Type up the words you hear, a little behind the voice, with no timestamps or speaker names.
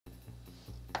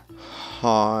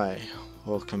Hi,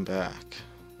 welcome back.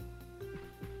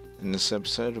 In this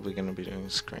episode we're going to be doing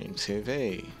Scream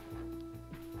TV.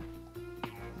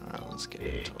 Alright, let's get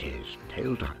into it. It is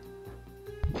tail time.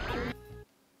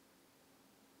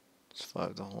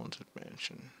 Survive the haunted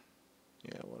mansion.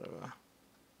 Yeah, whatever.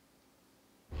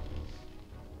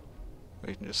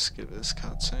 We can just skip this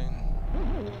cutscene.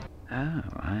 Oh,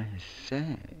 I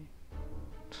say.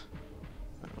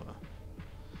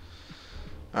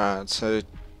 Alright, so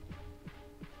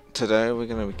today we're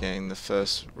going to be getting the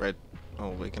first red,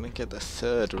 we're going to get the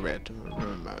third red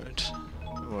remote.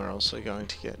 We're also going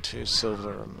to get 2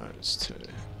 silver remotes too.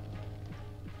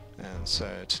 And so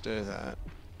to do that,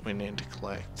 we need to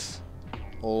collect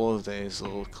all of these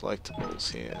little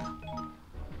collectibles here.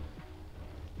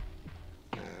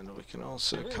 And we can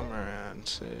also come around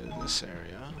to this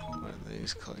area where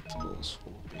these collectibles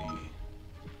will be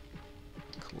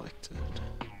collected.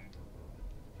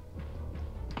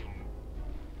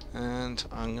 And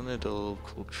I'm gonna do a little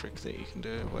cool trick that you can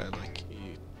do where like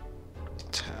you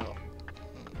tell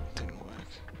didn't work.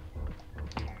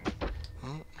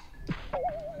 Oh.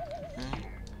 Okay.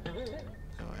 There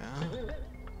we are.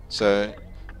 So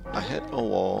I hit a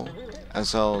wall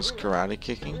as I was karate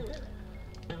kicking,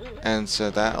 and so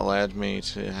that allowed me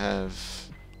to have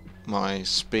my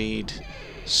speed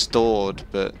stored,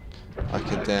 but I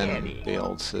could then be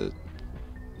able to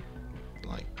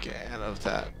like get out of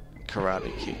that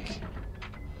karate kick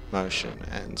motion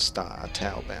and start a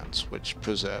tail bounce, which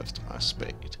preserved my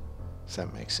speed, if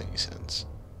that makes any sense.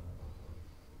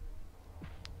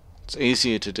 It's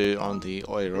easier to do on the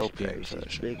European version.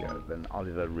 Is bigger than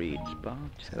Oliver Reed's boat.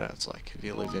 So that's like if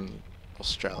you live in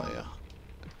Australia,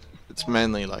 it's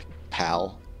mainly like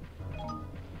PAL.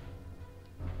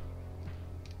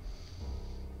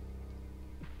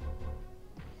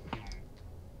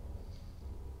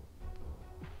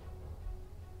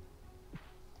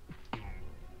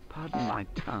 Pardon my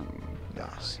tongue.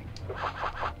 Nice.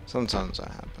 Sometimes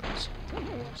that happens.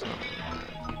 It's not really bad.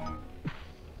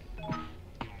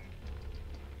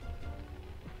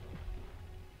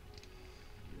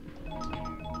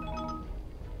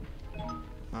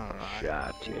 Alright.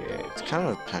 Shut it. It's kind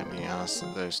of a pain in the ass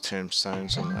that those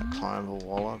tombstones on that climbable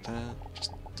wall up there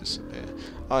just disappear.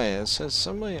 Oh yeah, so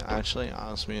somebody actually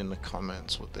asked me in the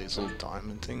comments what these little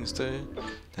diamond things do.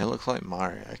 They look like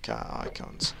Mario Kart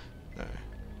icons. No.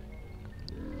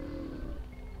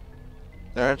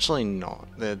 They're actually not.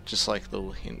 They're just like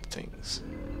little hint things.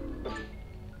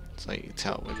 It's like you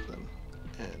tell with them,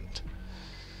 and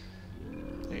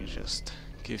they just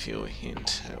give you a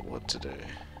hint at what to do.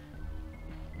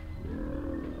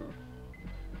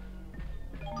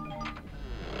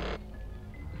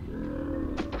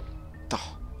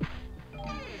 Oh.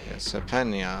 Yeah, so pain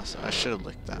in the ass. I should have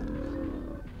licked that.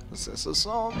 Is this a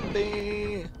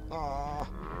zombie? Oh.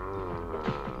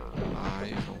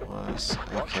 Even worse.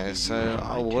 Okay, so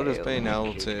I would have been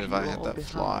able to, if I had that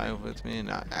fly with me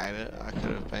and I ate it, I could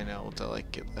have been able to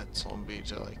like get that zombie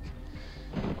to like...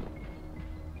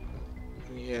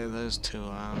 Yeah, those 2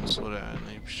 arms would have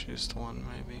only produced 1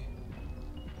 maybe.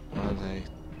 Are they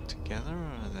together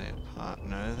or are they apart?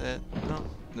 No,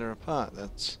 they're apart.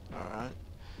 That's alright.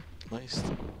 At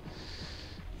least.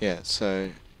 Yeah, so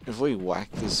if we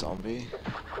whack the zombie,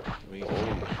 we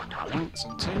can get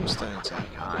some tombstones out.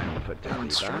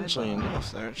 And strangely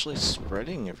enough, they're actually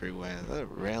spreading everywhere. That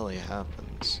rarely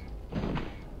happens.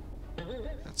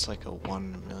 That's like a 1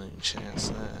 in a million chance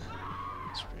there.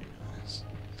 That's pretty nice.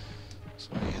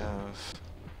 So we have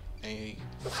a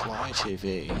fly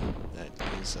TV that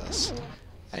gives us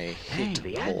a hit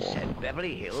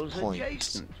per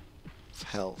point of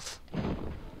health.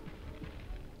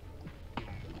 We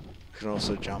can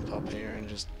also jump up here and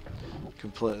just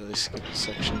completely skip a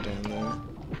section down there.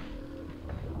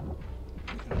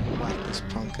 We can whack this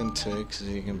pumpkin too, because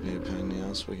he can be a pain in the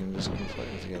ass. We can just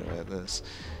completely forget about this.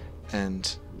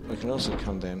 And we can also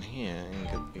come down here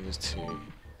and get these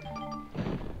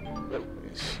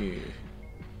few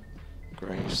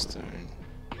gravestone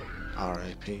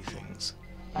RAP things.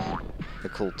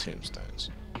 They're called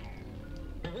tombstones.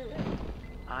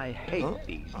 I hate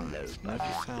these I've never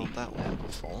found that one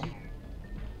before.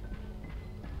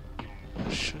 I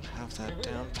should have that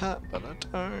down pat, but I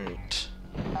don't.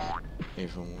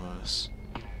 Even worse.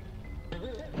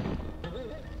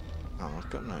 Oh, I've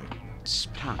got no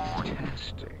speed.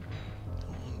 fantastic.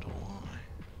 I wonder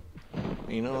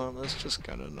why. You know what, let's just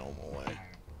go the normal way.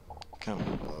 Can't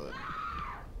be bothered.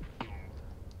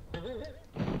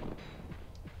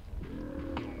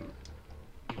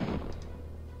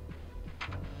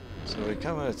 So we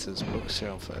come over to this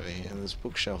bookshelf over here, and this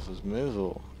bookshelf is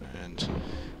movable, and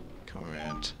come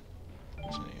around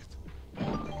underneath.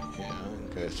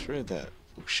 through that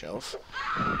bookshelf,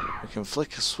 we can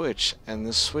flick a switch, and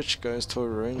the switch goes to a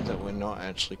room that we're not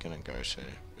actually going to go to,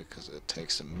 because it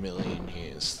takes 1,000,000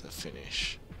 years to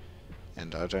finish.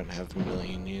 And I don't have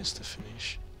 1,000,000 years to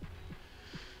finish.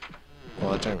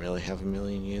 Well, I don't really have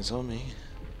 1,000,000 years on me.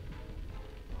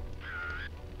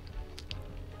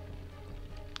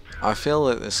 I feel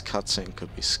that this cutscene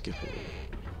could be skippable.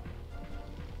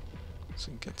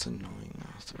 So it gets annoying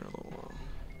after a little while.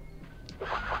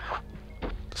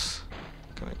 Just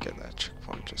gonna get that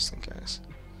checkpoint just in case.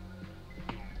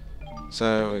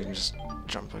 So we can just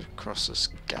jump across this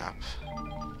gap.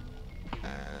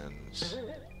 And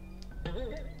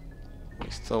we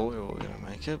thought we were gonna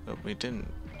make it, but we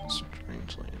didn't,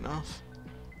 strangely enough.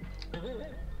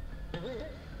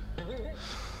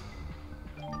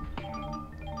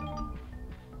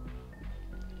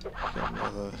 Got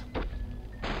another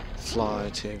fly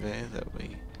TV that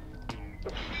we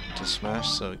just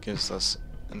smashed, so it gives us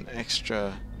an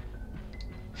extra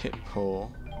hit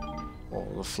pool, or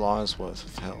the fly's worth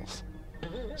of health.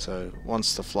 So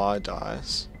once the fly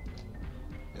dies,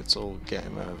 it's all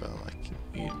game over. Like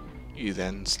you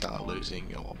then start losing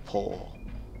your poor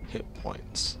hit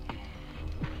points.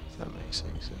 If that makes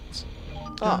any sense.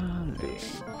 Ah,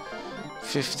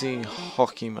 50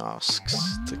 hockey masks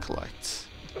to collect,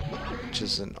 which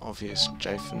is an obvious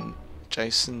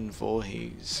Jason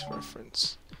Voorhees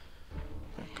reference.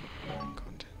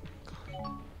 Content.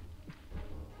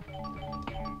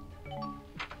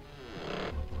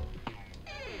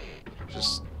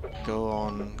 Just go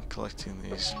on collecting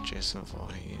these Jason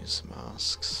Voorhees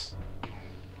masks,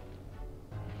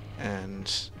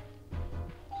 and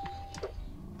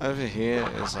over here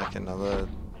is like another,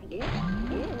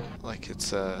 like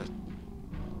it's a.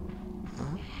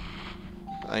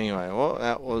 Anyway, what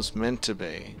that was meant to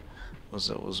be was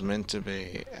it was meant to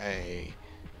be a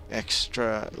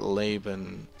extra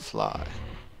Leben fly.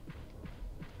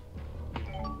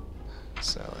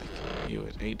 So like you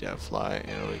would eat that fly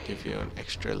and it would give you an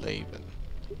extra Leben.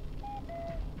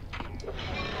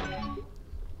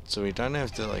 So we don't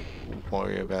have to like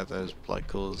worry about those blood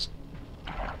coolers.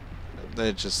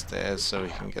 They're just there so we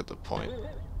can get the point,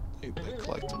 the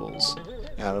collectibles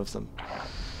out of them.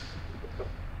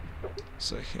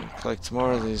 So we can collect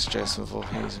more of these Jason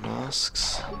Voorhees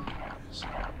masks.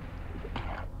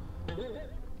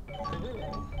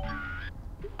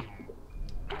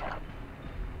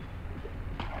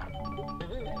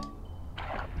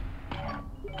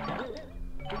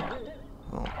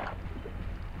 Oh.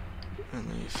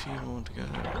 Only a few more to go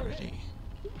already.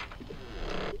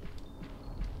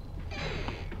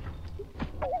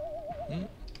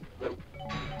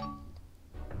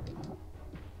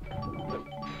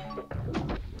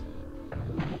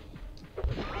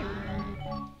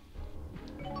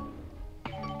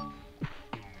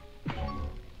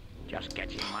 Just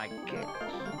getting my kicks.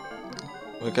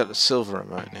 We've got the silver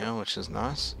remote now, which is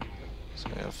nice. So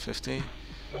we have 50.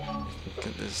 We can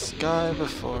get this guy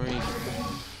before he...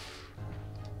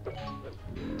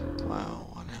 Wow,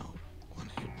 one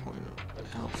hit point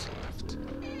of health left.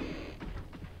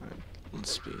 Right,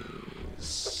 let's be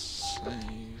safe.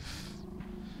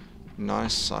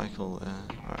 Nice cycle there.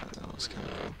 Alright, that was kind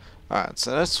of cool. Alright,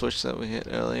 so that switch that we hit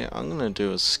earlier, I'm gonna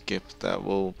do a skip that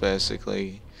will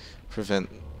basically prevent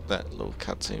that little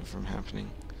cutscene from happening.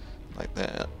 Like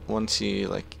that, once you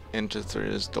like enter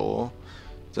through this door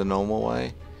the normal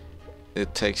way,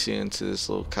 it takes you into this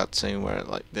little cutscene where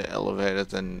like the elevator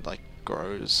then like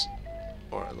grows,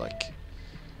 or like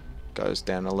goes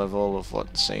down a level of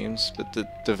what seems, but the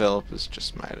developers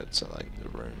just made it so like the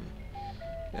room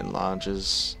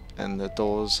enlarges and the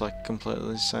door's like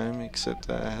completely the same, except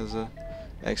that it has a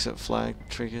exit flag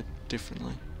triggered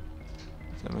differently.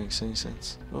 If that makes any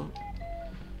sense. Oh,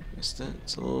 missed it.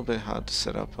 It's a little bit hard to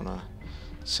set up on a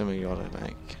semi-auto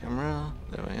bank camera.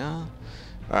 There we are.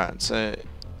 Alright, so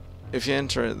if you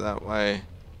enter it that way,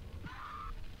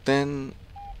 then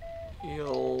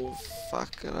you'll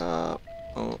fuck it up.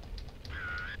 Oh.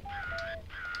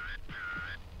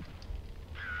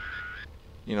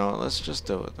 You know what, let's just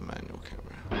do it with the manual camera.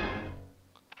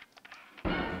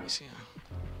 Easier.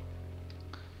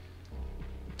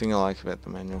 The thing I like about the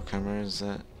manual camera is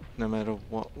that no matter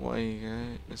what way you go,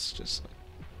 it's just like,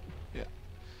 yeah.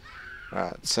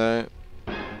 Alright, so...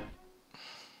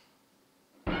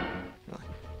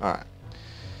 Alright.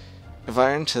 If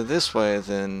I enter this way,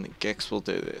 then Gex will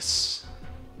do this.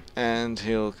 And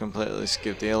he'll completely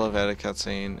skip the elevator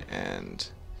cutscene, and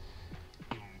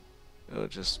it'll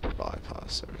just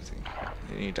bypass everything.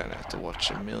 And you don't have to watch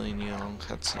a 1,000,000-year long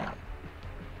cutscene.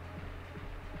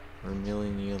 Or a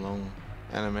 1,000,000-year long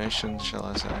animation, shall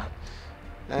I say.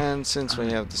 And since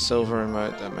we have the silver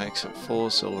remote, that makes it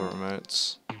 4 silver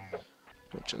remotes,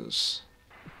 which is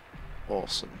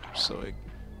awesome. So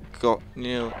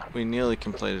we nearly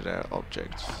completed our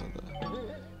object for the.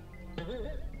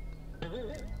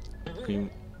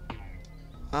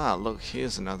 Look,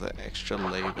 here's another extra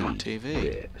Laban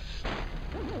TV.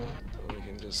 We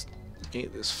can just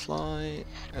eat this fly,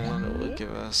 and it will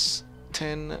give us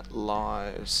 10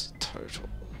 lives total,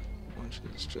 which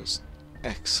is just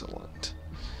excellent.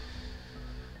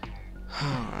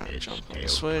 Alright, jump on the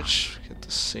switch, get to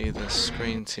see the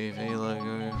screen TV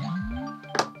logo,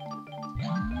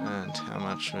 and how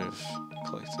much we've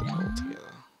collected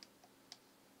altogether.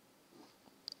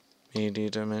 Media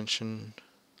dimension,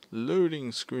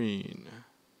 loading screen,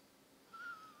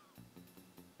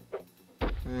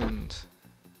 and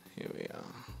here we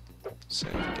are,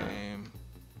 save game.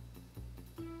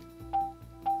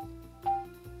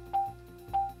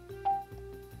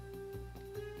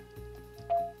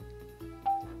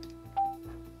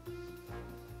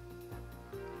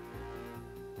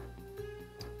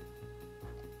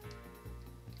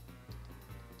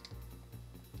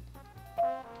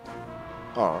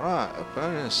 Alright, a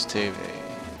bonus TV.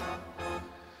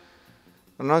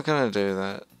 I'm not gonna do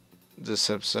that this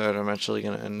episode, I'm actually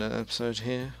gonna end the episode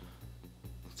here.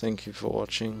 Thank you for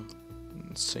watching,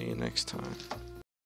 and see you next time.